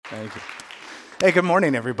Thank you. Hey, good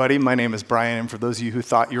morning, everybody. My name is Brian, and for those of you who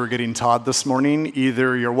thought you were getting Todd this morning,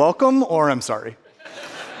 either you're welcome or I'm sorry.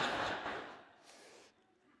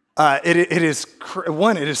 It is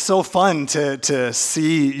so fun to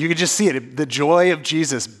see. You can just see it. The joy of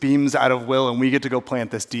Jesus beams out of Will, and we get to go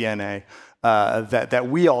plant this DNA that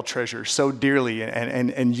we all treasure so dearly,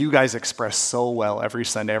 and you guys express so well every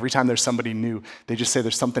Sunday. Every time there's somebody new, they just say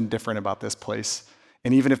there's something different about this place.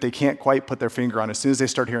 And even if they can't quite put their finger on it, as soon as they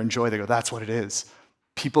start hearing joy, they go, that's what it is.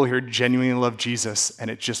 People here genuinely love Jesus, and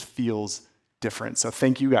it just feels different. So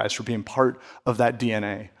thank you guys for being part of that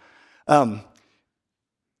DNA.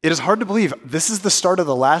 It is hard to believe this is the start of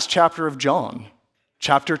the last chapter of John,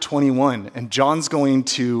 chapter 21. And John's going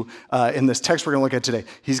to, in this text we're going to look at today,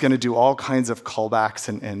 he's going to do all kinds of callbacks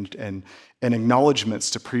and acknowledgments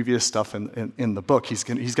to previous stuff in the book. He's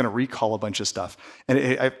going to recall a bunch of stuff.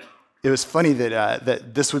 And it was funny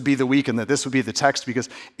that this would be the week and that this would be the text because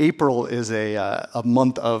April is a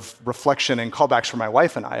month of reflection and callbacks for my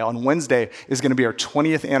wife and I. On Wednesday is going to be our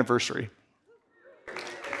 20th anniversary.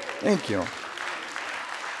 Thank you.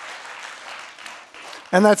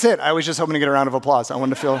 And that's it. I was just hoping to get a round of applause. I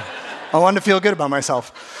wanted to feel good about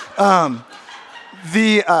myself. So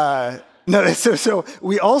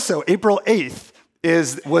we also, April 8th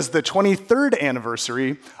was the 23rd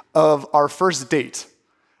anniversary of our first date.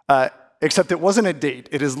 Except it wasn't a date.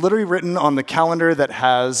 It is literally written on the calendar that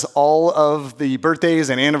has all of the birthdays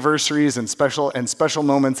and anniversaries and special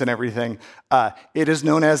moments and everything. It is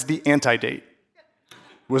known as the anti-date.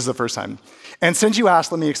 Was the first time. And since you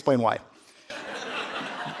asked, let me explain why.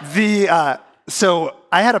 So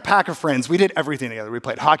I had a pack of friends. We did everything together. We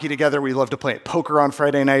played hockey together. We loved to play poker on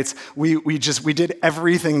Friday nights. We did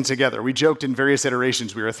everything together. We joked in various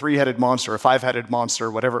iterations. We were a 3-headed monster, a 5-headed monster,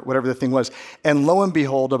 whatever the thing was. And lo and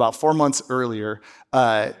behold, about 4 months earlier,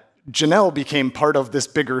 Janelle became part of this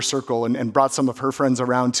bigger circle and brought some of her friends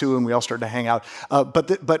around too, and we all started to hang out.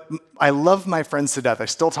 But I love my friends to death. I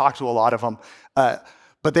still talk to a lot of them.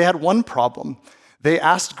 But they had one problem. They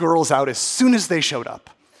asked girls out as soon as they showed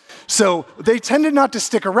up. So they tended not to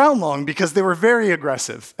stick around long because they were very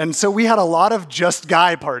aggressive. And so we had a lot of just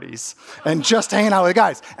guy parties and just hanging out with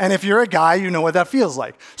guys. And if you're a guy, you know what that feels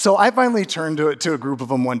like. So I finally turned to a group of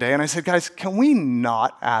them one day and I said, guys, can we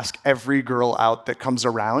not ask every girl out that comes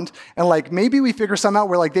around? And maybe we figure something out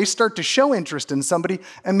where they start to show interest in somebody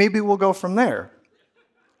and maybe we'll go from there.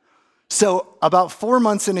 So about 4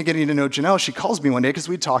 months into getting to know Janelle, she calls me one day because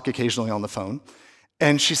we talk occasionally on the phone.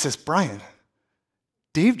 And she says, Brian,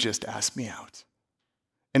 Dave just asked me out.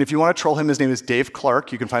 And if you want to troll him, his name is Dave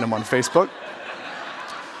Clark. You can find him on Facebook.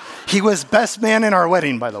 He was best man in our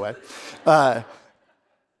wedding, by the way. I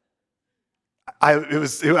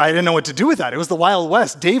didn't know what to do with that. It was the Wild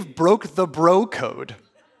West. Dave broke the bro code.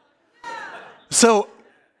 So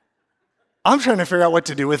I'm trying to figure out what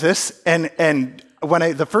to do with this. And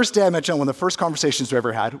the first day I met Jen, one of the first conversations we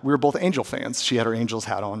ever had, we were both Angel fans. She had her Angels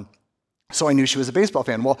hat on. So I knew she was a baseball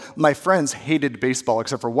fan. Well, my friends hated baseball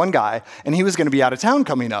except for one guy, and he was going to be out of town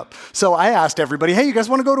coming up. So I asked everybody, hey, you guys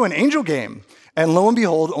want to go to an Angel game? And lo and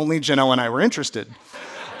behold, only Janelle and I were interested.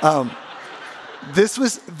 This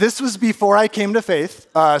was before I came to faith,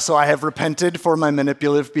 so I have repented for my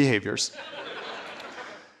manipulative behaviors.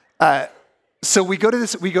 So we go to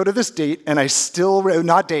this date, and I still,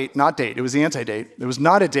 not date, it was the anti-date. It was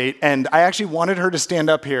not a date, and I actually wanted her to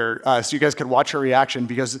stand up here so you guys could watch her reaction,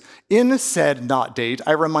 because in said not date,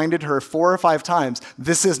 I reminded her 4 or 5 times,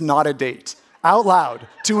 this is not a date, out loud,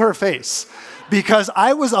 to her face, because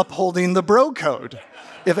I was upholding the bro code.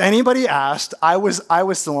 If anybody asked, I was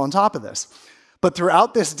still on top of this. But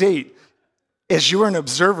throughout this date, as you were an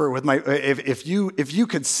observer with if you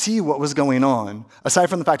could see what was going on, aside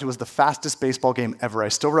from the fact it was the fastest baseball game ever, I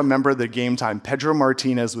still remember the game time. Pedro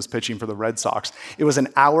Martinez was pitching for the Red Sox. It was 1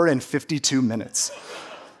 hour and 52 minutes.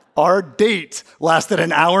 Our date lasted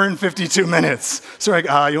 1 hour and 52 minutes. So we're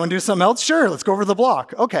like, you want to do something else? Sure, let's go over the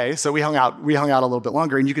block. Okay, so we hung out a little bit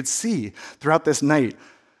longer, and you could see throughout this night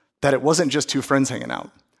that it wasn't just 2 friends hanging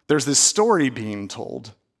out. There's this story being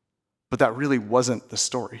told, but that really wasn't the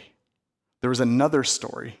story. There was another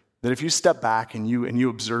story that if you step back and you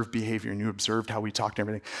observe behavior and you observed how we talked and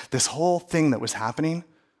everything, this whole thing that was happening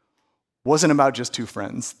wasn't about just 2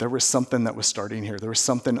 friends. There was something that was starting here. There was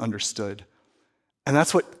something understood. And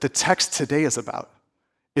that's what the text today is about.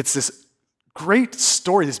 It's this great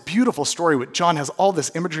story, this beautiful story where John has all this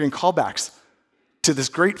imagery and callbacks to this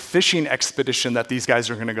great fishing expedition that these guys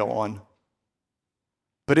are going to go on.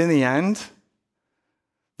 But in the end,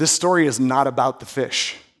 this story is not about the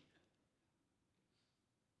fish.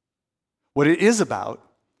 What it is about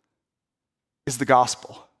is the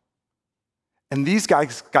gospel. And these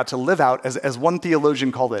guys got to live out, as one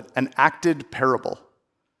theologian called it, an acted parable.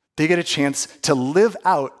 They get a chance to live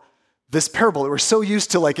out this parable that we're so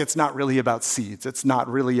used to, like it's not really about seeds. It's not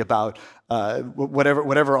really about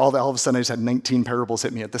whatever. All of a sudden, I just had 19 parables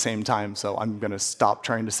hit me at the same time, so I'm going to stop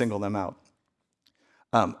trying to single them out.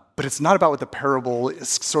 But it's not about what the parable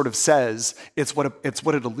sort of says. It's what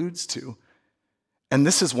it alludes to. And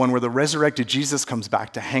this is one where the resurrected Jesus comes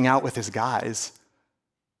back to hang out with his guys.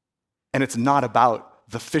 And it's not about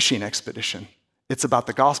the fishing expedition. It's about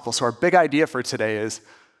the gospel. So our big idea for today is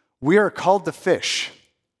we are called to fish.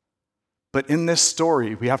 But in this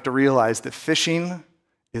story, we have to realize that fishing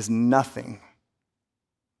is nothing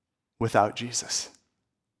without Jesus.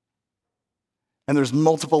 And there's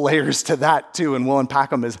multiple layers to that too, and we'll unpack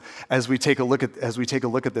them as we take a look at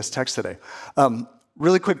this text today.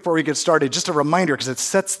 Really quick before we get started, just a reminder because it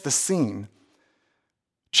sets the scene.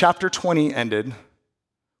 Chapter 20 ended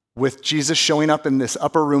with Jesus showing up in this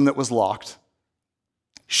upper room that was locked,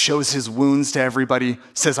 shows his wounds to everybody,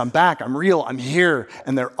 says, I'm back, I'm real, I'm here,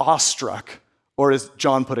 and they're awestruck. Or as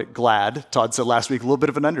John put it, glad. Todd said last week, a little bit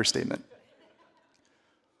of an understatement.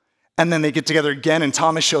 And then they get together again, and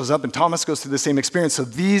Thomas shows up, and Thomas goes through the same experience. So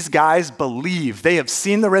these guys believe. They have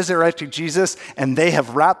seen the resurrected Jesus, and they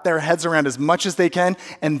have wrapped their heads around as much as they can,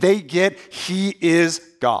 and they get he is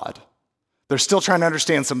God. They're still trying to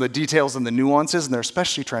understand some of the details and the nuances, and they're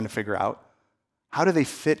especially trying to figure out, how do they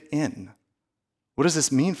fit in? What does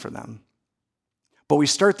this mean for them? But we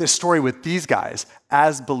start this story with these guys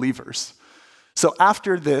as believers. So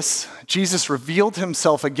after this, Jesus revealed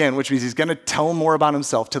himself again, which means he's going to tell more about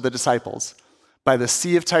himself to the disciples by the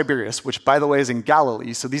Sea of Tiberias, which, by the way, is in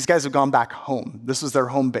Galilee. So these guys have gone back home. This was their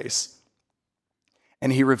home base.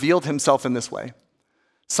 And he revealed himself in this way.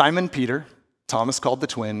 Simon Peter, Thomas called the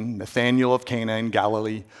twin, Nathanael of Cana in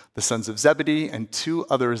Galilee, the sons of Zebedee, and 2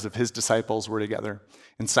 others of his disciples were together.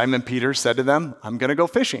 And Simon Peter said to them, I'm going to go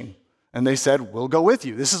fishing. And they said, we'll go with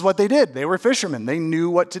you. This is what they did. They were fishermen. They knew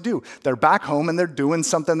what to do. They're back home and they're doing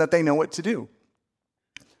something that they know what to do.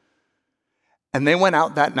 And they went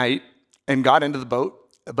out that night and got into the boat,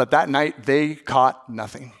 but that night they caught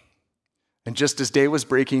nothing. And just as day was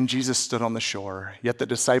breaking, Jesus stood on the shore, yet the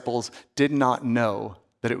disciples did not know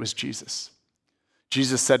that it was Jesus.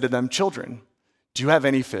 Jesus said to them, children, do you have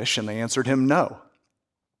any fish? And they answered him, no.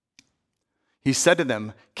 He said to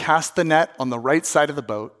them, cast the net on the right side of the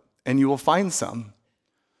boat, and you will find some.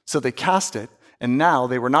 So they cast it, and now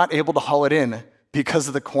they were not able to haul it in because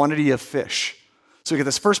of the quantity of fish. So we get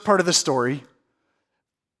this first part of the story.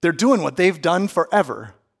 They're doing what they've done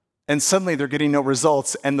forever, and suddenly they're getting no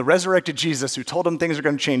results, and the resurrected Jesus, who told them things are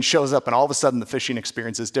going to change, shows up, and all of a sudden the fishing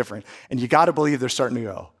experience is different. And you got to believe they're starting to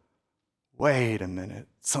go, wait a minute,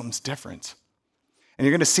 something's different. And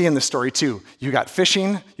you're going to see in the story too, you got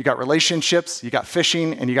fishing, you got relationships, you got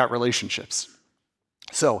fishing, and you got relationships.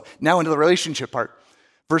 So now into the relationship part.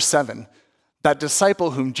 Verse 7, that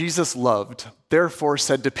disciple whom Jesus loved, therefore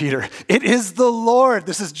said to Peter, it is the Lord.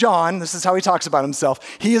 This is John. This is how he talks about himself.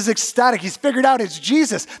 He is ecstatic. He's figured out it's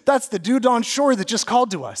Jesus. That's the dude on shore that just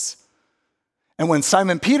called to us. And when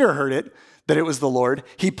Simon Peter heard it, that it was the Lord,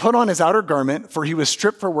 he put on his outer garment, for he was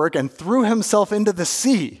stripped for work, and threw himself into the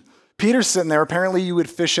sea. Peter's sitting there. Apparently you would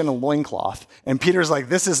fish in a loincloth. And Peter's like,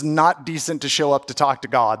 this is not decent to show up to talk to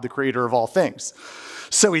God, the creator of all things.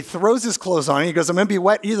 So he throws his clothes on, and he goes, I'm going to be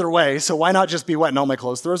wet either way, so why not just be wet in all my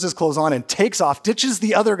clothes? Throws his clothes on and takes off, ditches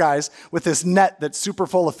the other guys with this net that's super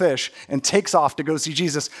full of fish, and takes off to go see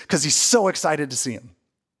Jesus because he's so excited to see him.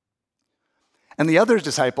 And the other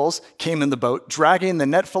disciples came in the boat, dragging the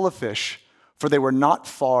net full of fish, for they were not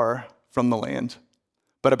far from the land,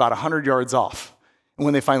 but about 100 yards off. And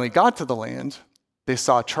when they finally got to the land, they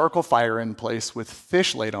saw a charcoal fire in place with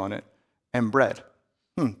fish laid on it and bread.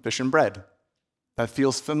 Fish and bread. That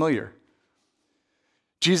feels familiar.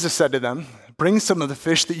 Jesus said to them, bring some of the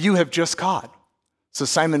fish that you have just caught. So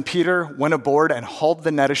Simon Peter went aboard and hauled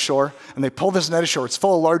the net ashore, and they pull this net ashore. It's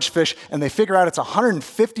full of large fish, and they figure out it's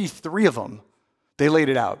 153 of them. They laid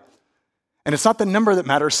it out. And it's not the number that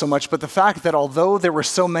matters so much, but the fact that although there were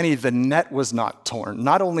so many, the net was not torn.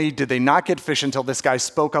 Not only did they not get fish until this guy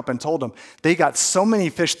spoke up and told them, they got so many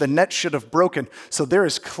fish, the net should have broken. So there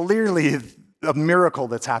is clearly a miracle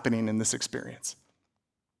that's happening in this experience.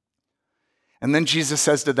 And then Jesus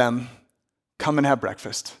says to them, come and have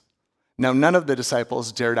breakfast. Now, none of the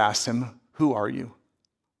disciples dared ask him, who are you?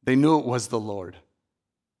 They knew it was the Lord.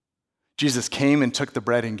 Jesus came and took the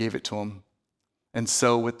bread and gave it to them, and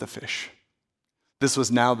so with the fish. This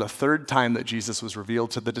was now the 3rd time that Jesus was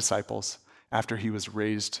revealed to the disciples after he was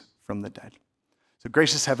raised from the dead. So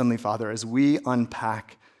gracious Heavenly Father, as we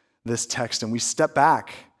unpack this text and we step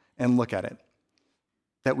back and look at it,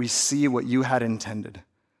 that we see what you had intended,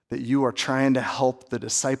 that you are trying to help the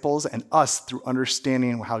disciples and us through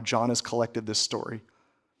understanding how John has collected this story.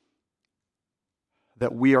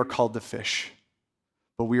 That we are called to fish,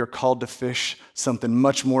 but we are called to fish something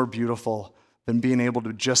much more beautiful than being able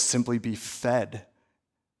to just simply be fed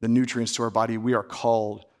the nutrients to our body. We are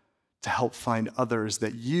called to help find others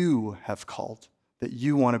that you have called, that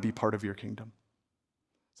you want to be part of your kingdom.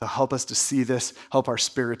 So help us to see this, help our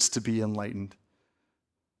spirits to be enlightened.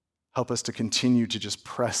 Help us to continue to just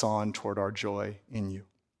press on toward our joy in you.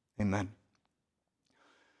 Amen.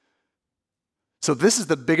 So this is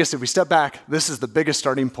the biggest, if we step back, this is the biggest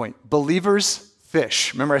starting point. Believers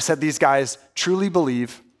fish. Remember I said these guys truly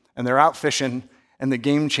believe, and they're out fishing, and the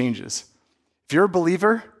game changes. If you're a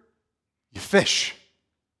believer, you fish.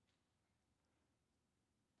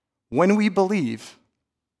 When we believe,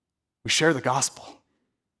 we share the gospel.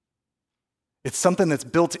 It's something that's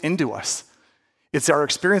built into us. It's our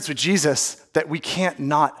experience with Jesus that we can't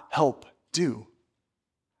not help do.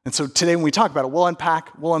 And so today when we talk about it, we'll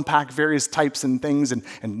unpack various types and things and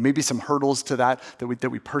maybe some hurdles to that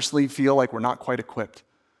we personally feel like we're not quite equipped.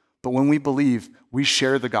 But when we believe, we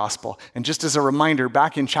share the gospel. And just as a reminder,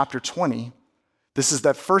 back in chapter 20, this is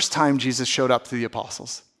that first time Jesus showed up to the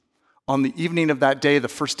apostles. On the evening of that day, the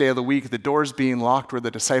first day of the week, the doors being locked where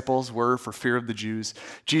the disciples were for fear of the Jews,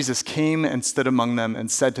 Jesus came and stood among them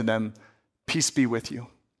and said to them, "Peace be with you."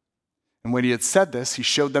 And when he had said this, he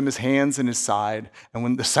showed them his hands and his side. And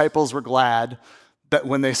when the disciples were glad that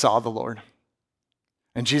when they saw the Lord.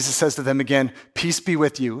 And Jesus says to them again, "Peace be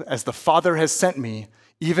with you. As the Father has sent me,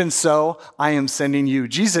 even so I am sending you."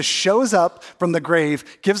 Jesus shows up from the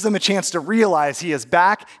grave, gives them a chance to realize he is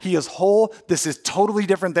back, he is whole. This is totally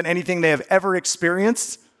different than anything they have ever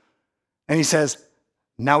experienced. And he says,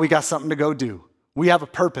 now we got something to go do. We have a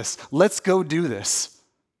purpose. Let's go do this.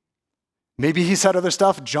 Maybe he said other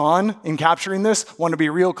stuff. John, in capturing this, wanted to be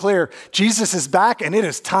real clear. Jesus is back and it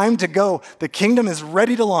is time to go. The kingdom is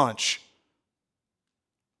ready to launch.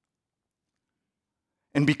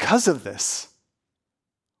 And because of this,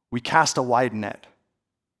 we cast a wide net.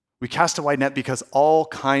 We cast a wide net because all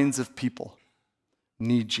kinds of people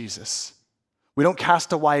need Jesus. We don't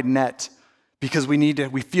cast a wide net because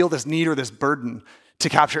we feel this need or this burden to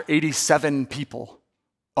capture 87 people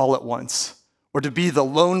all at once, or to be the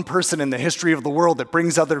lone person in the history of the world that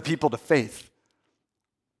brings other people to faith.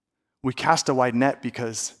 We cast a wide net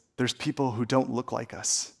because there's people who don't look like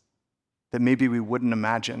us, that maybe we wouldn't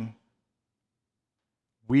imagine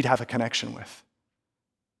we'd have a connection with.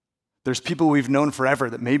 There's people we've known forever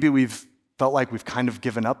that maybe we've felt like we've kind of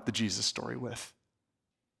given up the Jesus story with.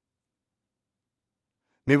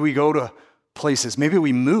 Maybe we go to places, maybe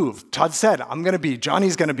we move. Todd said, I'm going to be,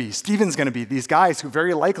 Johnny's going to be, Steven's going to be, these guys who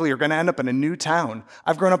very likely are going to end up in a new town.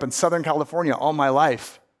 I've grown up in Southern California all my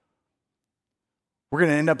life. We're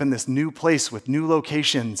going to end up in this new place with new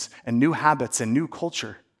locations and new habits and new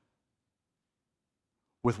culture,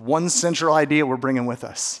 with one central idea we're bringing with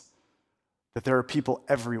us, that there are people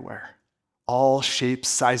everywhere, all shapes,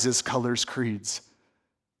 sizes, colors, creeds,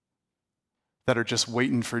 that are just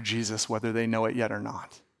waiting for Jesus, whether they know it yet or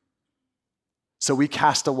not. So we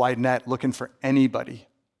cast a wide net looking for anybody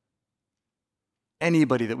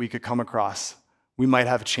that we could come across. We might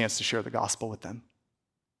have a chance to share the gospel with them.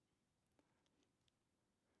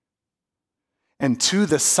 And to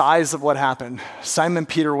the size of what happened, Simon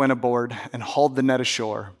Peter went aboard and hauled the net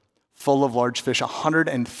ashore, full of large fish,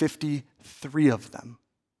 153 of them.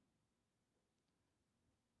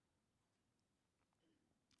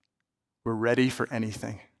 We're ready for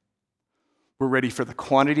anything. We're ready for the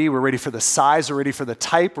quantity, we're ready for the size, we're ready for the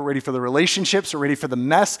type, we're ready for the relationships, we're ready for the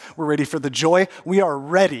mess, we're ready for the joy. We are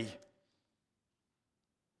ready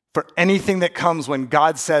for anything that comes when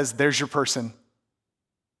God says, there's your person.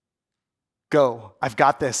 Go, I've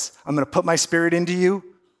got this. I'm going to put my spirit into you,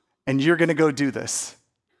 and you're going to go do this.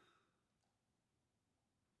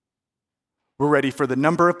 We're ready for the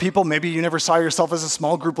number of people. Maybe you never saw yourself as a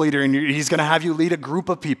small group leader, and he's going to have you lead a group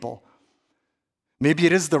of people. Maybe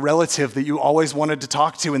it is the relative that you always wanted to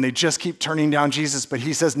talk to and they just keep turning down Jesus, but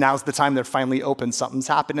he says now's the time they're finally open. Something's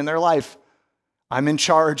happened in their life. I'm in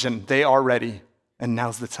charge and they are ready, and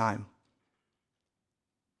now's the time.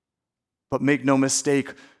 But make no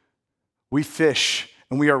mistake, we fish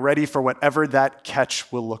and we are ready for whatever that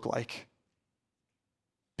catch will look like,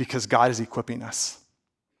 because God is equipping us.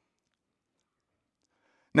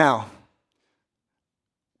 Now,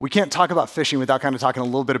 we can't talk about fishing without kind of talking a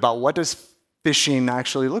little bit about what does fishing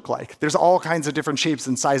actually look like. There's all kinds of different shapes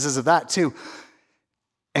and sizes of that too.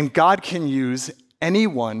 And God can use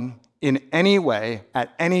anyone in any way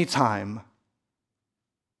at any time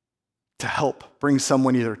to help bring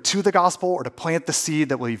someone either to the gospel or to plant the seed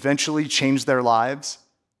that will eventually change their lives.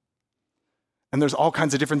 And there's all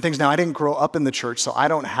kinds of different things. Now, I didn't grow up in the church, so I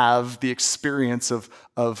don't have the experience of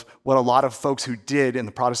what a lot of folks who did in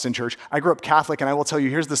the Protestant church. I grew up Catholic, and I will tell you,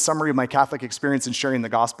 here's the summary of my Catholic experience in sharing the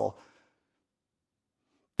gospel.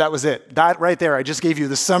 That was it. That right there, I just gave you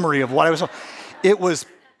the summary of what I was. It was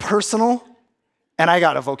personal, and I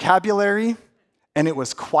got a vocabulary, and it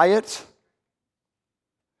was quiet,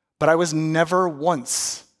 but I was never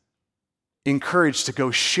once encouraged to go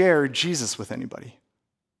share Jesus with anybody.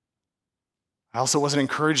 I also wasn't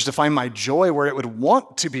encouraged to find my joy where it would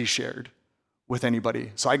want to be shared with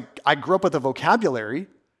anybody. So I grew up with a vocabulary,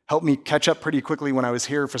 helped me catch up pretty quickly when I was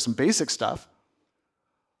here for some basic stuff,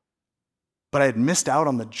 but I had missed out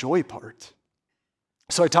on the joy part.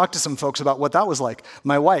 So I talked to some folks about what that was like.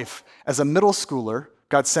 My wife, as a middle schooler,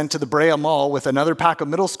 got sent to the Brea Mall with another pack of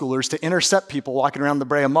middle schoolers to intercept people walking around the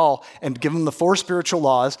Brea Mall and give them the 4 spiritual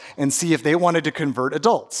laws and see if they wanted to convert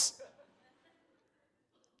adults.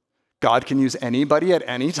 God can use anybody at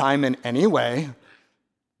any time in any way,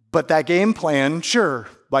 but that game plan, sure,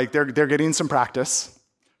 like they're getting some practice.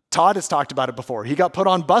 Todd has talked about it before. He got put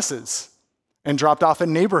on buses and dropped off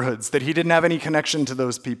in neighborhoods that he didn't have any connection to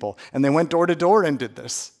those people, and they went door to door and did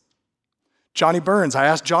this. Johnny Burns, I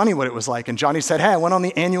asked Johnny what it was like, and Johnny said, hey, I went on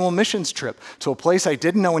the annual missions trip to a place I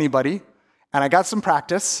didn't know anybody, and I got some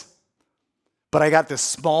practice, but I got this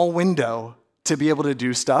small window to be able to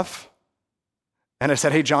do stuff. And I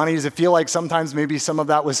said, hey, Johnny, does it feel like sometimes maybe some of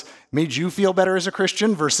that was made you feel better as a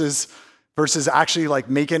Christian versus actually like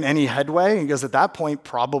making any headway? And he goes, at that point,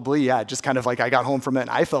 probably, yeah, just kind of like I got home from it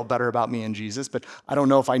and I felt better about me and Jesus, but I don't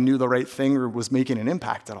know if I knew the right thing or was making an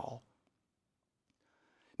impact at all.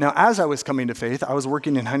 Now, as I was coming to faith, I was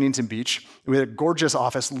working in Huntington Beach. We had a gorgeous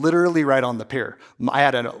office literally right on the pier. I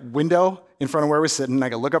had a window in front of where I was sitting. I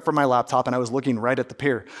could look up from my laptop and I was looking right at the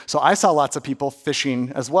pier. So I saw lots of people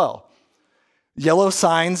fishing as well. Yellow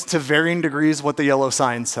signs to varying degrees what the yellow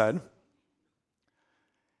sign said.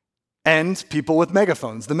 And people with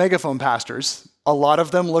megaphones, the megaphone pastors. A lot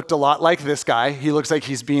of them looked a lot like this guy. He looks like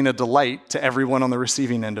he's being a delight to everyone on the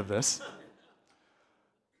receiving end of this.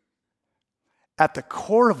 At the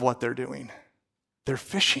core of what they're doing, they're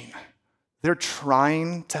fishing. They're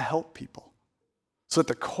trying to help people. So at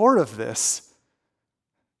the core of this,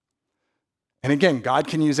 and again, God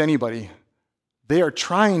can use anybody, they are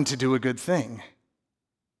trying to do a good thing.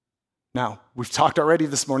 Now, we've talked already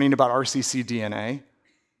this morning about RCC DNA.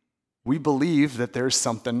 We believe that there's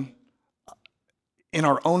something in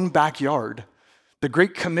our own backyard. The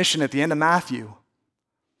Great Commission at the end of Matthew,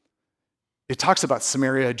 it talks about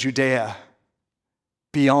Samaria, Judea,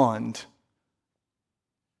 beyond.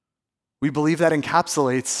 We believe that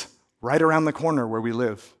encapsulates right around the corner where we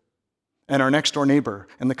live, and our next door neighbor,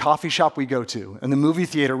 and the coffee shop we go to, and the movie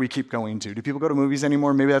theater we keep going to. Do people go to movies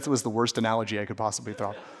anymore? Maybe that was the worst analogy I could possibly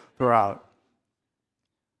throw out.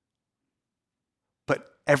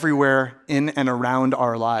 But everywhere in and around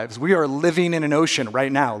our lives, we are living in an ocean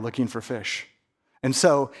right now looking for fish. And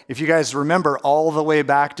so, if you guys remember all the way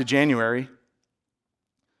back to January,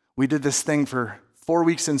 we did this thing for 4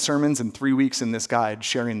 weeks in sermons and 3 weeks in this guide,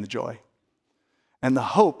 sharing the joy. And the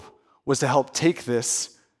hope was to help take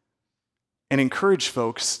this and encourage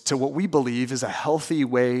folks to what we believe is a healthy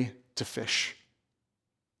way to fish.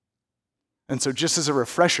 And so just as a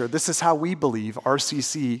refresher, this is how we believe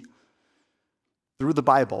RCC, through the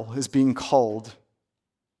Bible, is being called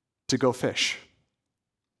to go fish.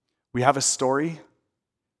 We have a story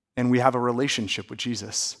and we have a relationship with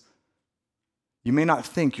Jesus. You may not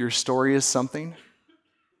think your story is something,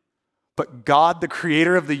 but God, the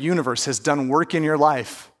creator of the universe, has done work in your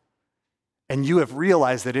life. And you have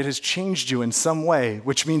realized that it has changed you in some way,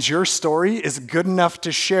 which means your story is good enough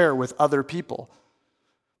to share with other people.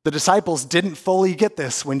 The disciples didn't fully get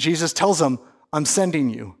this when Jesus tells them, I'm sending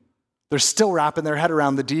you. They're still wrapping their head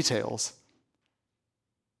around the details.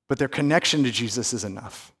 But their connection to Jesus is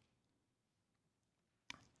enough.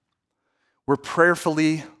 We're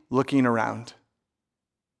prayerfully looking around.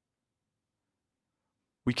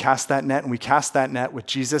 We cast that net, and we cast that net with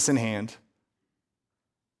Jesus in hand.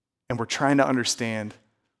 And we're trying to understand,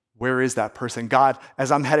 where is that person? God, as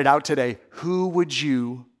I'm headed out today, who would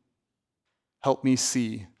you help me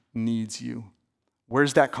see needs you?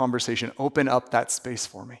 Where's that conversation? Open up that space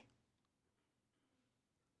for me.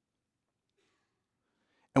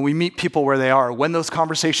 And we meet people where they are. When those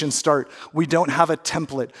conversations start, we don't have a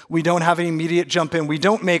template. We don't have an immediate jump in. We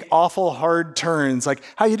don't make awful hard turns like,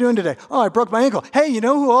 how you doing today? Oh, I broke my ankle. Hey, you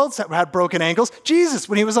know who else had broken ankles? Jesus,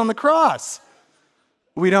 when he was on the cross.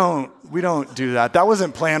 We don't do that. That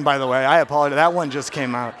wasn't planned, by the way. I apologize. That one just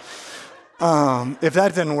came out. If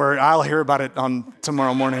that didn't work, I'll hear about it on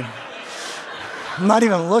tomorrow morning. I'm not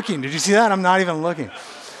even looking. Did you see that? I'm not even looking.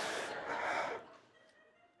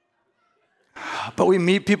 But we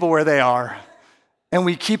meet people where they are, and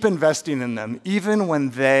we keep investing in them, even when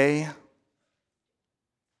they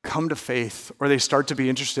come to faith or they start to be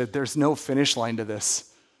interested. There's no finish line to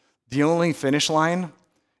this. The only finish line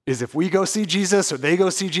is if we go see Jesus or they go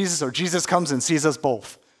see Jesus or Jesus comes and sees us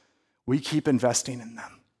both. We keep investing in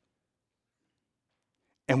them.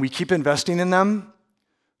 And we keep investing in them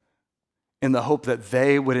in the hope that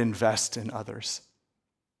they would invest in others.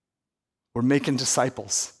 We're making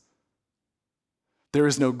disciples. There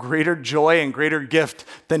is no greater joy and greater gift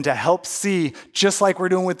than to help see, just like we're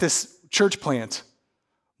doing with this church plant,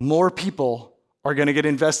 more people are going to get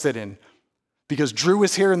invested in. Because Drew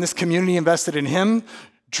was here and this community invested in him.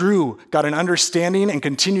 Drew got an understanding and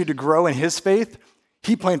continued to grow in his faith.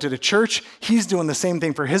 He planted a church. He's doing the same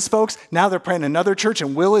thing for his folks. Now they're planting another church,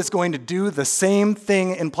 and Will is going to do the same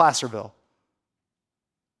thing in Placerville.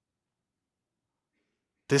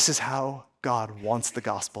 This is how God wants the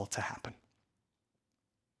gospel to happen.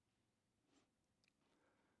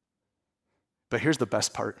 But here's the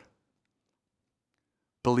best part.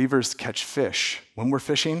 Believers catch fish. When we're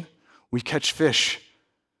fishing, we catch fish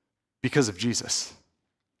because of Jesus.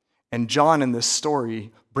 And John in this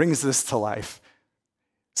story brings this to life.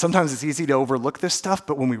 Sometimes it's easy to overlook this stuff,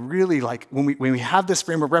 but when we really when we have this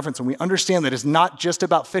frame of reference and we understand that it's not just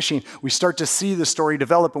about fishing, we start to see the story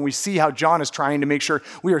develop and we see how John is trying to make sure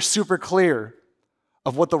we are super clear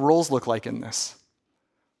of what the roles look like in this.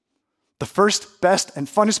 The first, best, and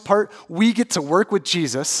funnest part, we get to work with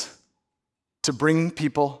Jesus to bring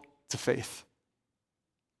people to faith.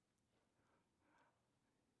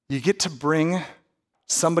 You get to bring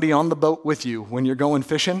somebody on the boat with you when you're going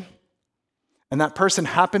fishing, and that person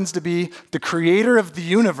happens to be the creator of the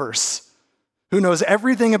universe, who knows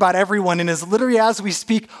everything about everyone and is literally, as we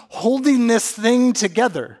speak, holding this thing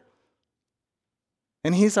together.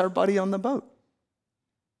 And he's our buddy on the boat.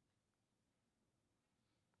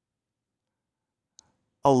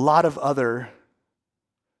 A lot of other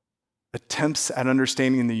attempts at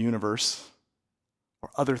understanding the universe or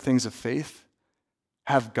other things of faith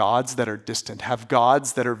have gods that are distant, have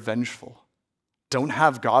gods that are vengeful, don't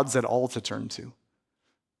have gods at all to turn to.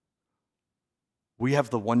 We have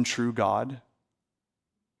the one true God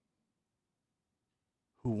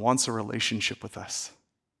who wants a relationship with us,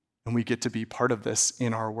 and we get to be part of this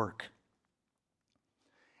in our work.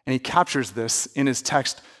 And he captures this in his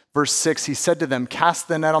text. Verse 6, he said to them, "Cast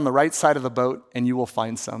the net on the right side of the boat, and you will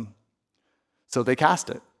find some." So they cast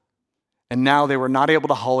it. And now they were not able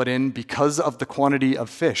to haul it in because of the quantity of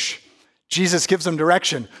fish. Jesus gives them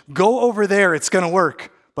direction. Go over there, it's going to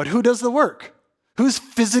work. But who does the work? Who's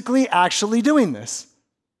physically actually doing this?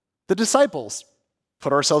 The disciples.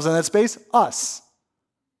 Put ourselves in that space, us.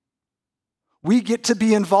 We get to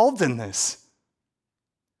be involved in this.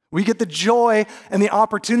 We get the joy and the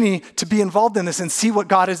opportunity to be involved in this and see what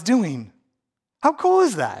God is doing. How cool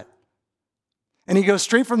is that? And he goes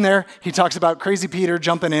straight from there. He talks about crazy Peter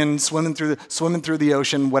jumping in, swimming through the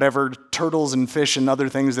ocean, whatever, turtles and fish and other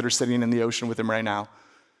things that are sitting in the ocean with him right now.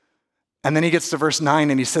 And then he gets to verse 9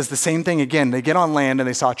 and he says the same thing again. They get on land and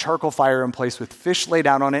they saw a charcoal fire in place with fish laid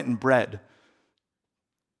out on it and bread.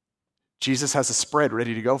 Jesus has a spread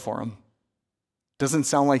ready to go for him. Doesn't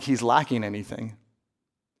sound like he's lacking anything.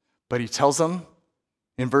 But he tells them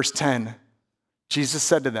in verse 10, Jesus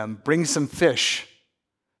said to them, "Bring some fish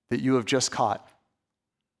that you have just caught."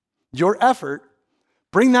 Your effort,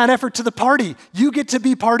 bring that effort to the party. You get to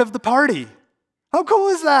be part of the party. How cool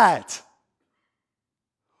is that?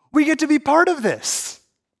 We get to be part of this.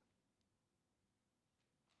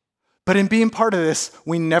 But in being part of this,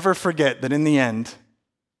 we never forget that in the end,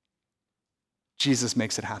 Jesus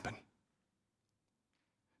makes it happen.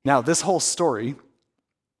 Now, this whole story,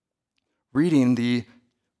 reading the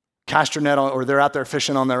cast your net on, or they're out there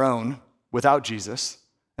fishing on their own without Jesus,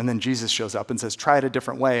 and then Jesus shows up and says, try it a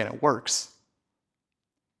different way, and it works.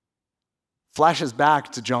 Flashes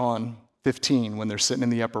back to John 15 when they're sitting in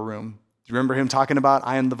the upper room. Do you remember him talking about,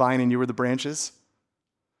 I am the vine and you are the branches?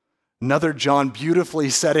 Another John beautifully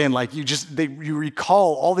set in, like you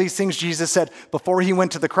recall all these things Jesus said before he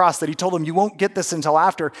went to the cross, that he told them, you won't get this until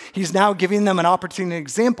after. He's now giving them an opportunity, an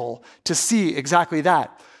example to see exactly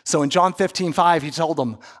that. So in John 15:5, he told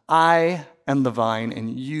them, I am the vine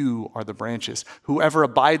and you are the branches. Whoever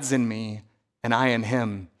abides in me and I in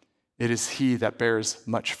him, it is he that bears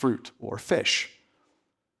much fruit or fish.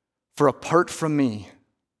 For apart from me,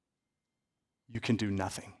 you can do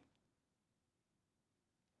nothing.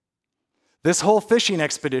 This whole fishing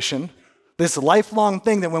expedition, this lifelong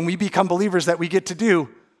thing that when we become believers that we get to do,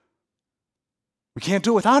 we can't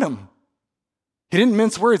do it without him. He didn't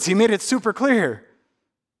mince words. He made it super clear.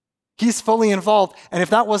 He's fully involved. And if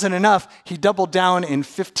that wasn't enough, he doubled down in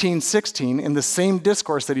 15:16 in the same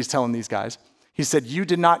discourse that he's telling these guys. He said, "You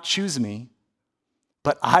did not choose me,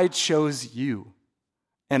 but I chose you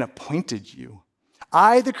and appointed you.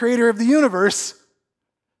 I, the creator of the universe,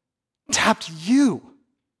 tapped you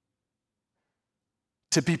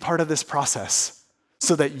to be part of this process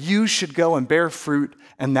so that you should go and bear fruit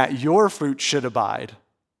and that your fruit should abide."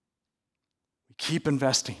 We keep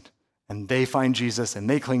investing, and they find Jesus and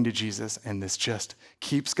they cling to Jesus, and this just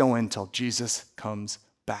keeps going until Jesus comes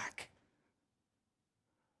back.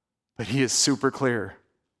 But he is super clear.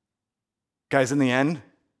 Guys, in the end,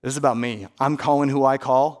 this is about me. I'm calling who I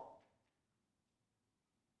call.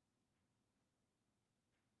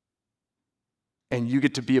 And you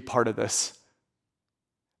get to be a part of this.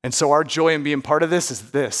 And so our joy in being part of this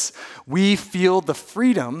is this. We feel the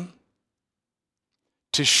freedom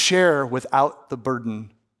to share without the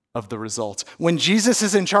burden of the results. When Jesus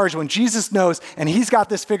is in charge, when Jesus knows and he's got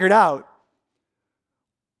this figured out,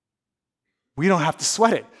 we don't have to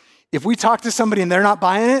sweat it. If we talk to somebody and they're not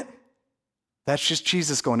buying it, that's just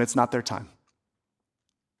Jesus going, it's not their time.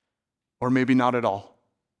 Or maybe not at all.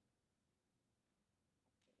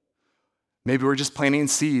 Maybe we're just planting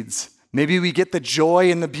seeds. Maybe we get the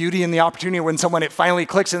joy and the beauty and the opportunity when someone, it finally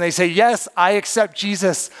clicks and they say, yes, I accept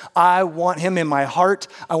Jesus. I want him in my heart.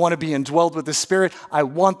 I want to be indwelled with the Spirit. I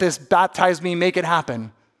want this. Baptize me, make it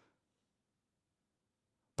happen.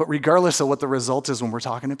 But regardless of what the result is when we're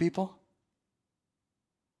talking to people,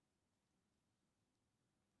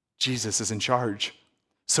 Jesus is in charge.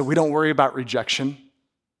 So we don't worry about rejection.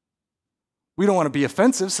 We don't want to be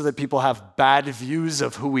offensive so that people have bad views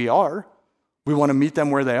of who we are. We want to meet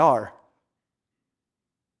them where they are.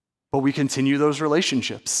 But we continue those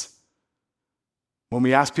relationships. When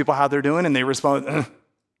we ask people how they're doing and they respond, "Ugh."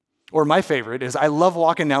 Or my favorite is I love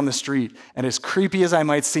walking down the street, and as creepy as I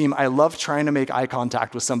might seem, I love trying to make eye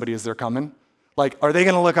contact with somebody as they're coming. Like, are they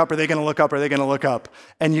going to look up? Are they going to look up? Are they going to look up?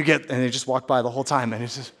 And they just walk by the whole time, and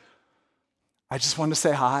it's just, I just wanted to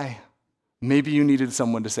say hi. Maybe you needed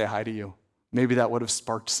someone to say hi to you. Maybe that would have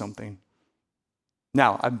sparked something.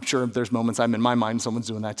 Now, I'm sure there's moments I'm in my mind, someone's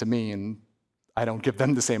doing that to me, and I don't give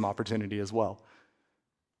them the same opportunity as well.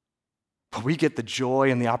 But we get the joy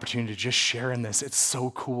and the opportunity to just share in this. It's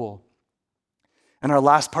so cool. And our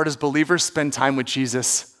last part is believers spend time with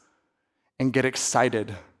Jesus and get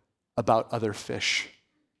excited about other fish.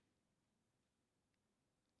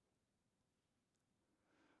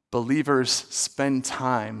 Believers spend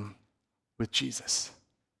time with Jesus.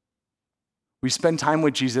 We spend time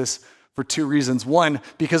with Jesus for two reasons. One,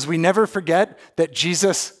 because we never forget that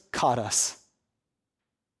Jesus caught us.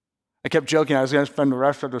 I kept joking I was going to spend the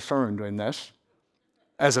rest of the sermon doing this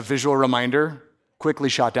as a visual reminder, quickly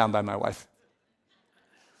shot down by my wife.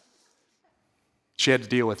 She had to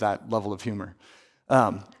deal with that level of humor.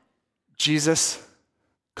 Jesus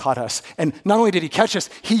caught us. And not only did he catch us,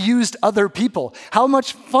 he used other people. How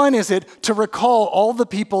much fun is it to recall all the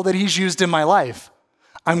people that he's used in my life?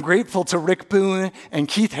 I'm grateful to Rick Boone and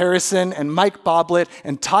Keith Harrison and Mike Boblet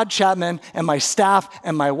and Todd Chapman and my staff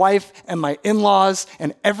and my wife and my in-laws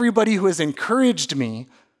and everybody who has encouraged me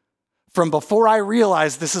from before I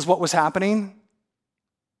realized this is what was happening,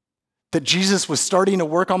 that Jesus was starting to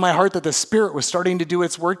work on my heart, that the Spirit was starting to do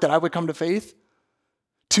its work, that I would come to faith,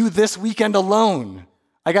 to this weekend alone.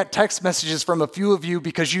 I got text messages from a few of you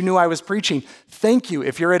because you knew I was preaching. Thank you.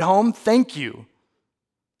 If you're at home, thank you.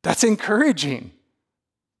 That's encouraging.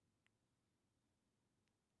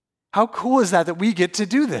 How cool is that we get to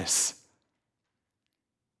do this?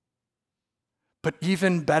 But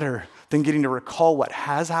even better than getting to recall what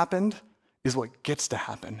has happened is what gets to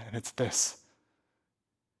happen, and it's this.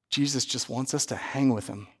 Jesus just wants us to hang with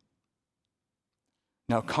him.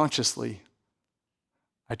 Now, consciously,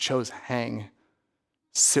 I chose hang.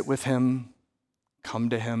 Sit with him, come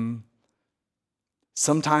to him.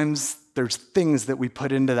 Sometimes there's things that we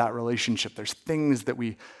put into that relationship. There's things that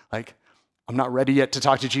we, like, I'm not ready yet to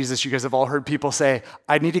talk to Jesus. You guys have all heard people say,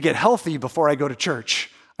 I need to get healthy before I go to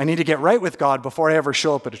church. I need to get right with God before I ever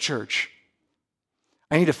show up at a church.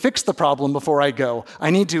 I need to fix the problem before I go. I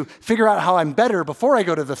need to figure out how I'm better before I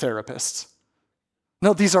go to the therapist.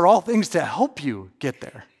 No, these are all things to help you get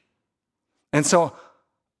there. And so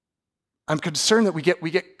I'm concerned that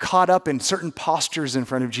we get caught up in certain postures in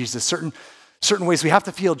front of Jesus, certain ways we have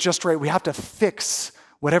to feel just right. We have to fix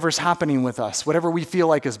whatever's happening with us, whatever we feel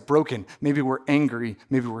like is broken. Maybe we're angry,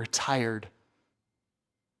 maybe we're tired.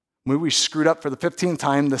 Maybe we screwed up for the 15th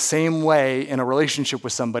time the same way in a relationship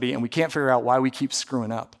with somebody, and we can't figure out why we keep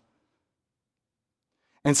screwing up.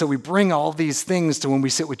 And so we bring all these things to when we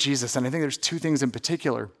sit with Jesus. And I think there's two things in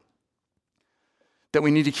particular that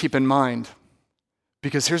we need to keep in mind.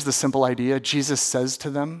 Because here's the simple idea. Jesus says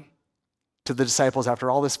to them, to the disciples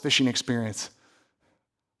after all this fishing experience,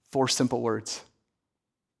 4 simple words.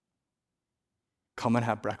 Come and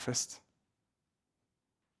have breakfast.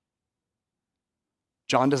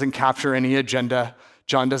 John doesn't capture any agenda.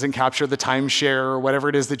 John doesn't capture the timeshare or whatever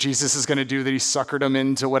it is that Jesus is going to do, that he suckered them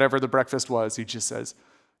into whatever the breakfast was. He just says,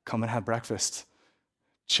 come and have breakfast.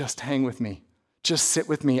 Just hang with me. Just sit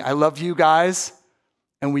with me. I love you guys,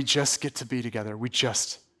 and we just get to be together. We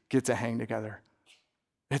just get to hang together.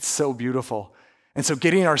 It's so beautiful. And so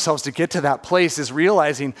getting ourselves to get to that place is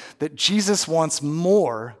realizing that Jesus wants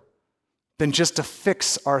more than just to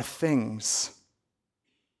fix our things.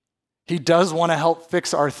 He does want to help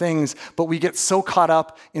fix our things, but we get so caught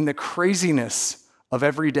up in the craziness of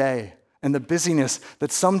every day and the busyness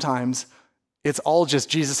that sometimes it's all just,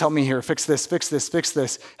 Jesus, help me here, fix this, fix this, fix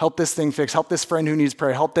this, help this thing fix, help this friend who needs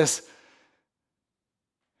prayer, help this.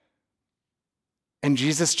 And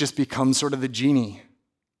Jesus just becomes sort of the genie.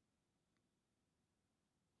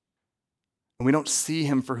 And we don't see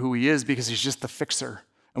him for who he is because he's just the fixer.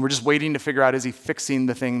 And we're just waiting to figure out, is he fixing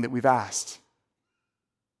the thing that we've asked?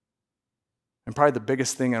 And probably the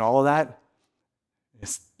biggest thing in all of that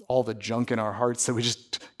is all the junk in our hearts that we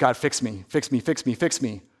just, God, fix me, fix me, fix me, fix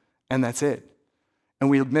me. And that's it. And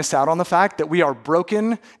we miss out on the fact that we are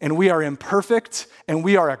broken and we are imperfect and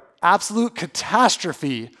we are an absolute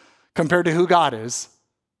catastrophe compared to who God is.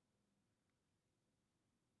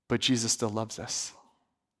 But Jesus still loves us.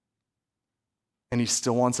 And he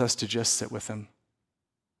still wants us to just sit with him.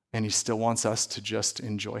 And he still wants us to just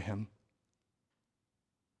enjoy him.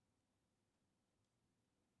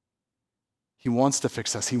 He wants to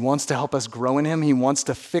fix us. He wants to help us grow in him. He wants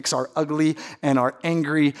to fix our ugly and our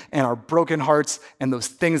angry and our broken hearts and those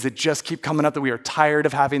things that just keep coming up that we are tired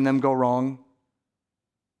of having them go wrong.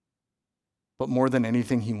 But more than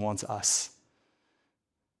anything, he wants us.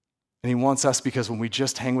 And he wants us because when we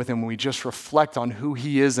just hang with him, when we just reflect on who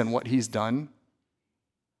he is and what he's done,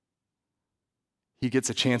 he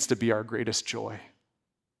gets a chance to be our greatest joy.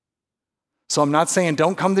 So I'm not saying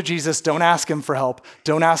don't come to Jesus, don't ask him for help,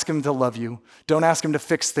 don't ask him to love you, don't ask him to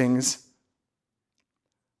fix things.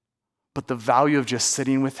 But the value of just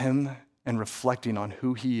sitting with him and reflecting on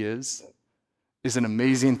who he is an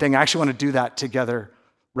amazing thing. I actually want to do that together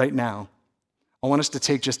right now. I want us to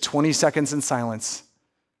take just 20 seconds in silence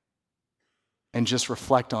and just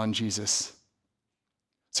reflect on Jesus.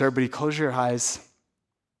 So everybody close your eyes.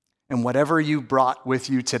 And whatever you brought with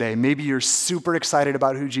you today, maybe you're super excited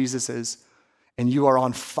about who Jesus is, and you are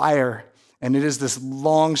on fire, and it is this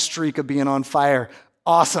long streak of being on fire.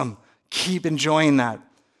 Awesome. Keep enjoying that.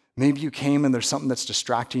 Maybe you came and there's something that's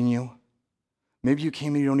distracting you. Maybe you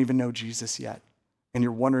came and you don't even know Jesus yet, and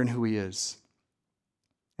you're wondering who he is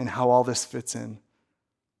and how all this fits in.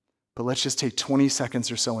 But let's just take 20 seconds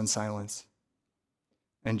or so in silence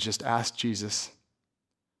and just ask Jesus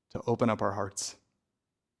to open up our hearts.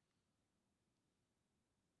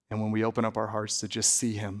 And when we open up our hearts, to just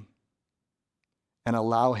see him and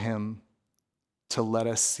allow him to let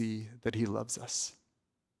us see that he loves us.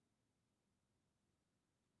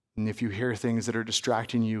 And if you hear things that are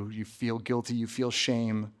distracting you, you feel guilty, you feel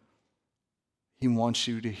shame, he wants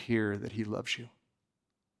you to hear that he loves you.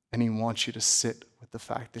 And he wants you to sit with the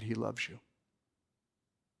fact that he loves you.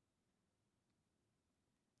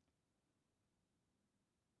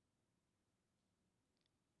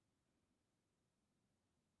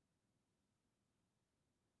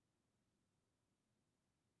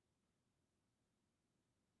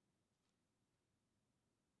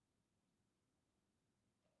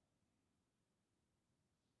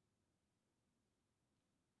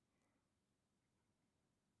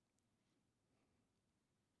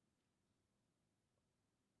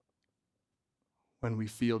 When we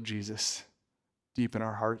feel Jesus deep in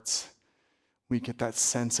our hearts, we get that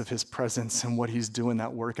sense of his presence and what he's doing,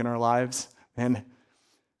 that work in our lives. And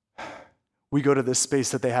we go to this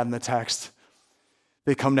space that they had in the text.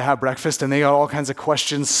 They come to have breakfast and they got all kinds of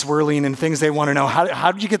questions swirling and things they want to know.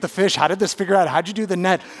 How did you get the fish? How did this figure out? How did you do the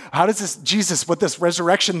net? How does this, Jesus, what this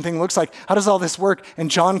resurrection thing looks like? How does all this work?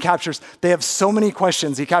 And John captures, they have so many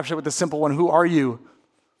questions. He captured it with the simple one, who are you?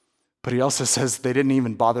 But he also says they didn't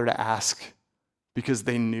even bother to ask because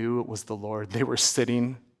they knew it was the Lord. They were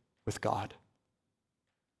sitting with God.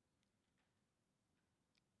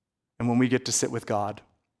 And when we get to sit with God,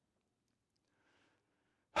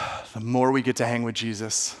 the more we get to hang with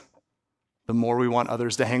Jesus, the more we want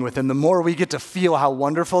others to hang with him, the more we get to feel how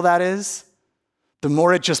wonderful that is, the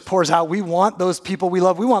more it just pours out. We want those people we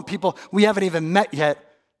love. We want people we haven't even met yet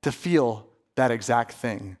to feel that exact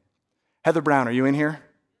thing. Heather Brown, are you in here?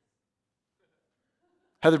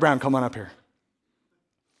 Heather Brown, come on up here.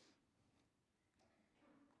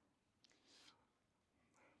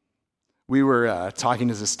 We were talking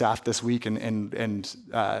as a staff this week, and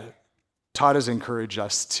Todd has encouraged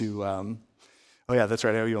us to, oh yeah, that's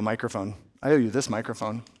right, I owe you a microphone. I owe you this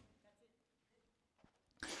microphone.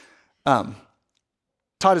 Todd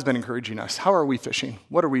has been encouraging us. How are we fishing?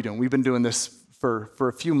 What are we doing? We've been doing this for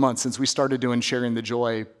a few months since we started doing Sharing the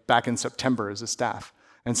Joy back in September as a staff.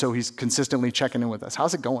 And so he's consistently checking in with us.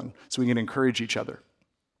 How's it going? So we can encourage each other.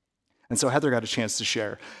 And so Heather got a chance to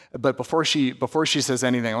share. But before she says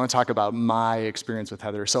anything, I want to talk about my experience with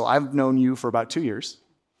Heather. So I've known you for about 2 years.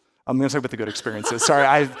 I'm going to talk about the good experiences.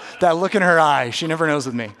 Sorry, that look in her eye, she never knows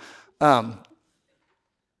with me. I've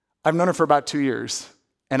known her for about 2 years,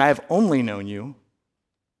 and I have only known you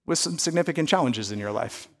with some significant challenges in your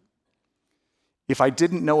life. If I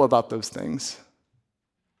didn't know about those things,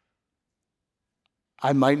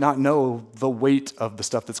 I might not know the weight of the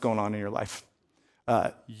stuff that's going on in your life.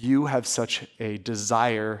 You have such a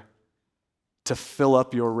desire to fill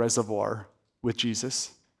up your reservoir with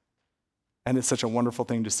Jesus, and it's such a wonderful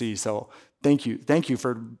thing to see. So thank you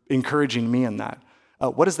for encouraging me in that.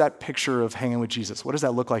 What is that picture of hanging with Jesus? What does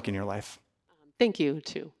that look like in your life? Thank you,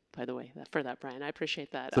 too, by the way, for that, Brian. I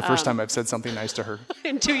appreciate that. It's the first time I've said something nice to her.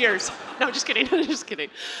 In 2 years. No, just kidding. Just kidding.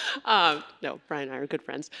 No, Brian and I are good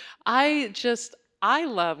friends. I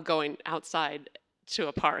love going outside to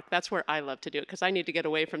a park. That's where I love to do it because I need to get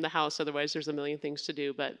away from the house. Otherwise, there's a million things to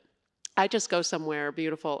do. But I just go somewhere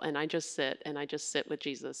beautiful and I just sit with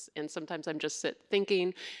Jesus. And sometimes I'm just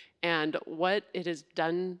thinking and what it has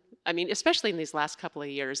done. I mean, especially in these last couple of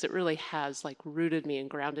years, it really has like rooted me and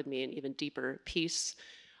grounded me in even deeper peace.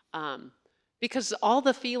 Because all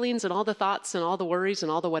the feelings and all the thoughts and all the worries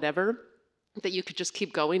and all the whatever that you could just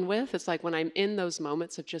keep going with, it's like when I'm in those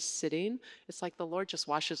moments of just sitting, it's like the Lord just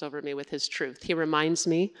washes over me with his truth. He reminds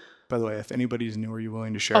me. By the way, if anybody's new, are you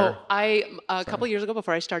willing to share? A couple years ago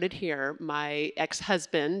before I started here, my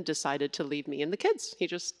ex-husband decided to leave me and the kids. He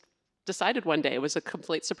just decided one day. It was a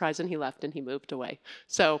complete surprise, and he left and he moved away.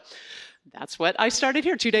 So that's what I started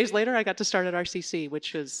here. 2 days later, I got to start at RCC,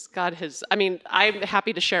 which is, I'm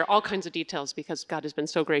happy to share all kinds of details because God has been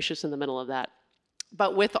so gracious in the middle of that.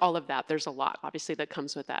 But with all of that, there's a lot, obviously, that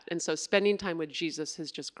comes with that. And so spending time with Jesus has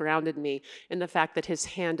just grounded me in the fact that his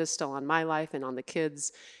hand is still on my life and on the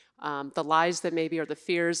kids. The lies that maybe, or the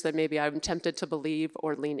fears that maybe I'm tempted to believe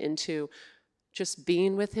or lean into, just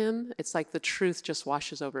being with him, it's like the truth just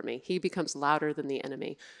washes over me. He becomes louder than the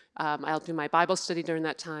enemy. I'll do my Bible study during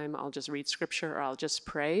that time. I'll just read scripture or I'll just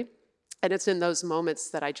pray. And it's in those moments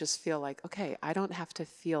that I just feel like, okay, I don't have to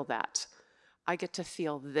feel that. I get to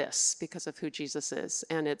feel this because of who Jesus is.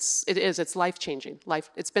 And it's life-changing.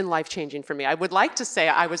 It's been life-changing for me. I would like to say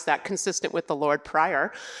I was that consistent with the Lord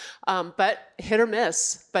prior, but hit or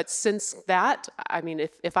miss. But since that, I mean,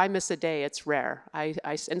 if I miss a day, it's rare.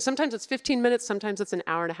 And sometimes it's 15 minutes, sometimes it's an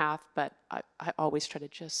hour and a half, but I always try to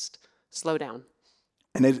just slow down.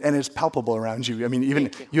 And it's palpable around you. I mean,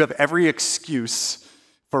 even you have every excuse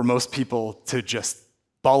for most people to just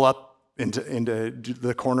ball up into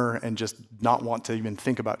the corner and just not want to even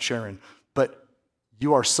think about sharing. But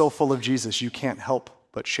you are so full of Jesus, you can't help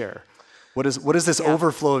but share. What is this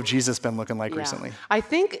overflow of Jesus been looking like recently? I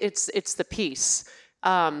think it's the peace.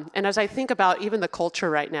 And as I think about even the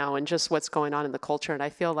culture right now and just what's going on in the culture, and I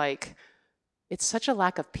feel like it's such a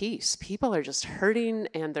lack of peace. People are just hurting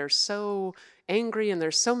and they're so angry and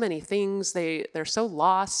there's so many things. They're so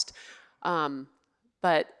lost.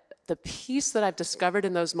 But the peace that I've discovered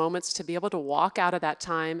in those moments to be able to walk out of that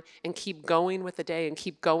time and keep going with the day and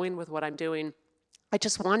keep going with what I'm doing, I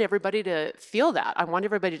just want everybody to feel that. I want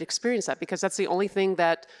everybody to experience that because that's the only thing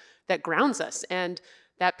that grounds us. And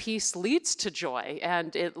that peace leads to joy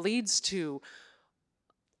and it leads to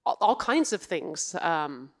all kinds of things.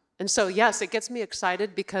 And so, yes, it gets me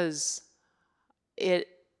excited because it,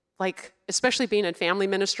 like, especially being in family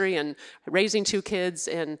ministry and raising 2 kids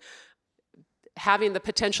and having the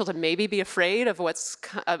potential to maybe be afraid of what's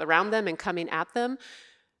around them and coming at them,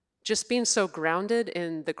 just being so grounded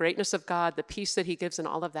in the greatness of God, the peace that he gives and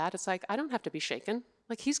all of that, it's like, I don't have to be shaken.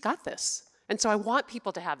 Like, he's got this. And so I want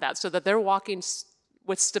people to have that so that they're walking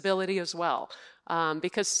with stability as well,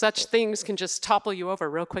 because such things can just topple you over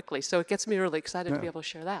real quickly. So it gets me really excited to be able to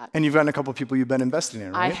share that. And you've gotten a couple of people you've been investing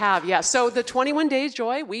in, right? I have, yeah. So the 21 Days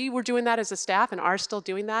Joy, we were doing that as a staff and are still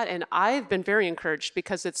doing that. And I've been very encouraged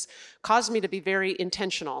because it's caused me to be very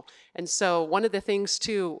intentional. And so one of the things,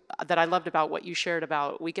 too, that I loved about what you shared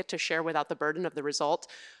about we get to share without the burden of the result.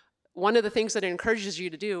 One of the things that it encourages you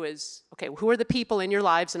to do is, okay, who are the people in your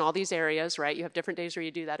lives in all these areas, right? You have different days where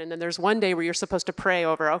you do that. And then there's one day where you're supposed to pray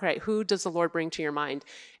over, okay, who does the Lord bring to your mind?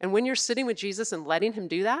 And when you're sitting with Jesus and letting him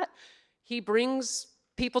do that, he brings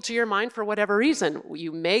people to your mind for whatever reason.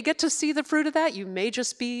 You may get to see the fruit of that. You may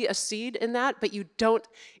just be a seed in that, but you don't.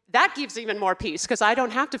 That gives even more peace because I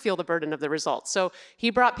don't have to feel the burden of the results. So he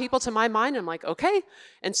brought people to my mind. I'm like, okay.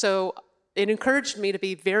 And so it encouraged me to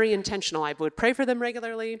be very intentional. I would pray for them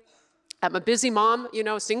regularly. I'm a busy mom,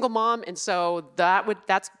 single mom, and so that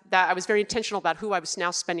I was very intentional about who I was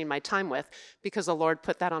now spending my time with because the Lord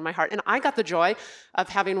put that on my heart. And I got the joy of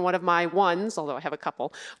having one of my ones, although I have a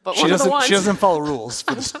couple, but one of the ones. She doesn't follow rules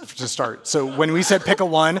to start. So when we said pick a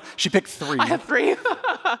one, she picked 3. I have 3.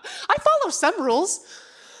 I follow some rules.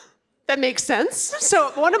 That makes sense.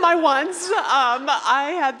 So one of my ones,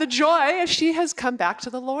 I had the joy. She has come back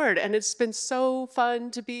to the Lord, and it's been so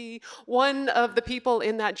fun to be one of the people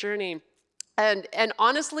in that journey. And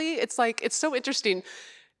honestly, it's so interesting.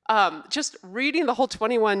 Just reading the whole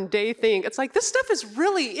 21-day thing, it's like this stuff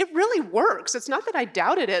it really works. It's not that I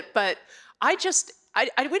doubted it, but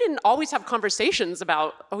we didn't always have conversations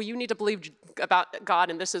about, you need to believe about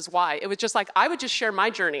God and this is why. It was just like, I would just share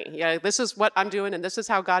my journey. Yeah, this is what I'm doing and this is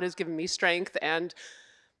how God has given me strength. And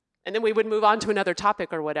then we would move on to another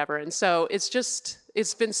topic or whatever. And so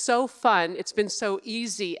it's been so fun. It's been so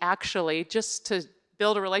easy, actually, just to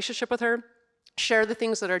build a relationship with her, share the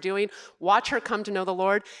things that are doing, watch her come to know the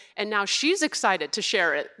Lord, and now she's excited to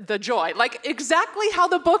share it, the joy, like exactly how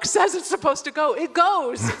the book says it's supposed to go. It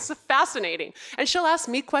goes. It's fascinating. And she'll ask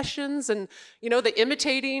me questions and, the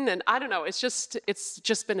imitating, and I don't know, it's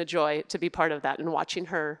just been a joy to be part of that and watching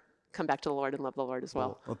her come back to the Lord and love the Lord as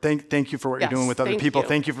well. Well, thank you for what you're doing with other people.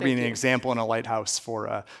 Thank you for being an example and a lighthouse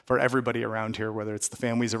for everybody around here, whether it's the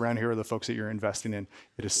families around here or the folks that you're investing in.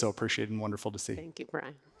 It is so appreciated and wonderful to see. Thank you,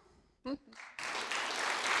 Brian.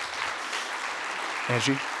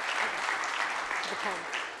 Angie?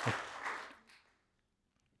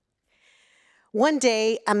 One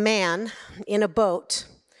day, a man in a boat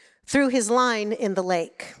threw his line in the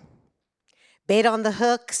lake. Bait on the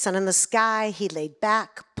hook, sun in the sky, he laid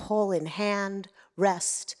back, pole in hand,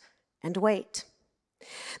 rest and wait.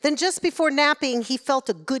 Then just before napping, he felt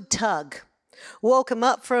a good tug. Woke him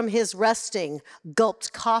up from his resting,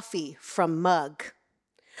 gulped coffee from mug.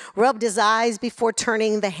 Rubbed his eyes before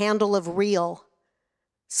turning the handle of reel.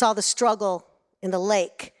 Saw the struggle in the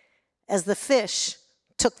lake as the fish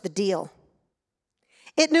took the deal.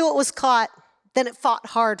 It knew it was caught, then it fought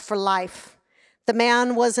hard for life. The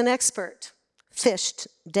man was an expert, fished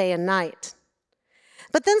day and night.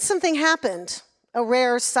 But then something happened, a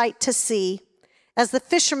rare sight to see, as the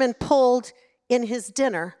fisherman pulled in his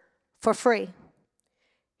dinner for free.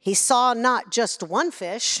 He saw not just one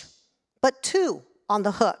fish, but 2 on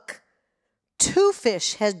the hook. 2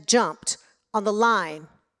 fish had jumped on the line.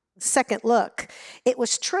 Second look, it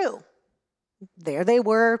was true. There they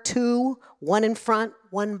were, 2, one in front,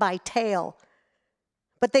 one by tail.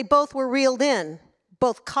 But they both were reeled in,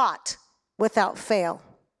 both caught without fail.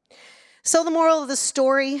 So the moral of the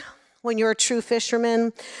story, when you're a true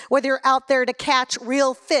fisherman, whether you're out there to catch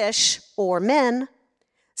real fish or men,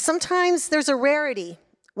 sometimes there's a rarity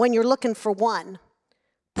when you're looking for one,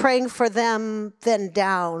 praying for them, then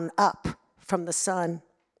down, up from the sun.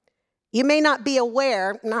 You may not be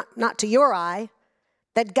aware, not to your eye,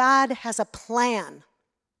 that God has a plan,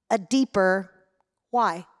 a deeper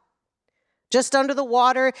why. Just under the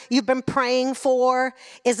water you've been praying for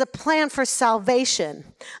is a plan for salvation,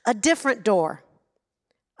 a different door.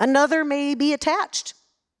 Another may be attached.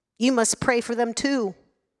 You must pray for them too.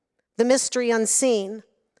 The mystery unseen,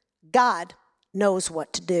 God knows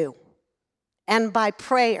what to do. And by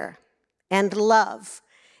prayer and love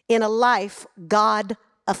in a life God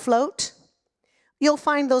afloat, you'll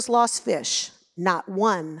find those lost fish, not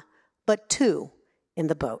 1, but 2 in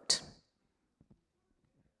the boat.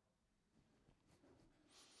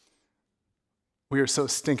 We are so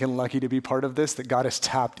stinking lucky to be part of this, that God has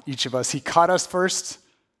tapped each of us. He caught us first,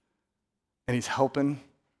 and he's helping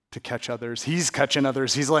to catch others. He's catching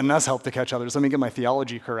others. He's letting us help to catch others. Let me get my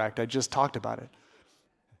theology correct. I just talked about it.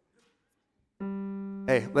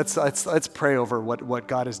 Hey, let's pray over what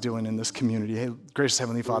God is doing in this community. Hey, gracious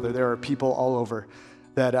Heavenly Father, there are people all over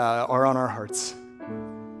that are on our hearts.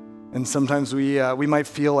 And sometimes we might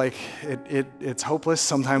feel like it's hopeless.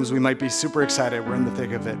 Sometimes we might be super excited. We're in the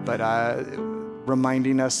thick of it. But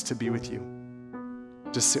reminding us to be with you,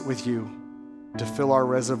 to sit with you, to fill our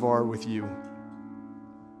reservoir with you,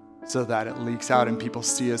 so that it leaks out and people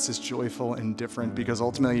see us as joyful and different, because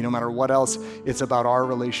ultimately, no matter what else, it's about our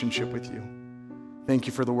relationship with you. Thank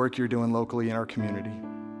you for the work you're doing locally in our community.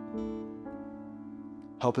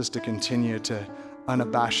 Help us to continue to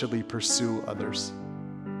unabashedly pursue others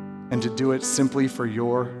and to do it simply for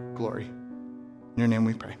your glory. In your name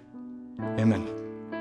we pray. Amen.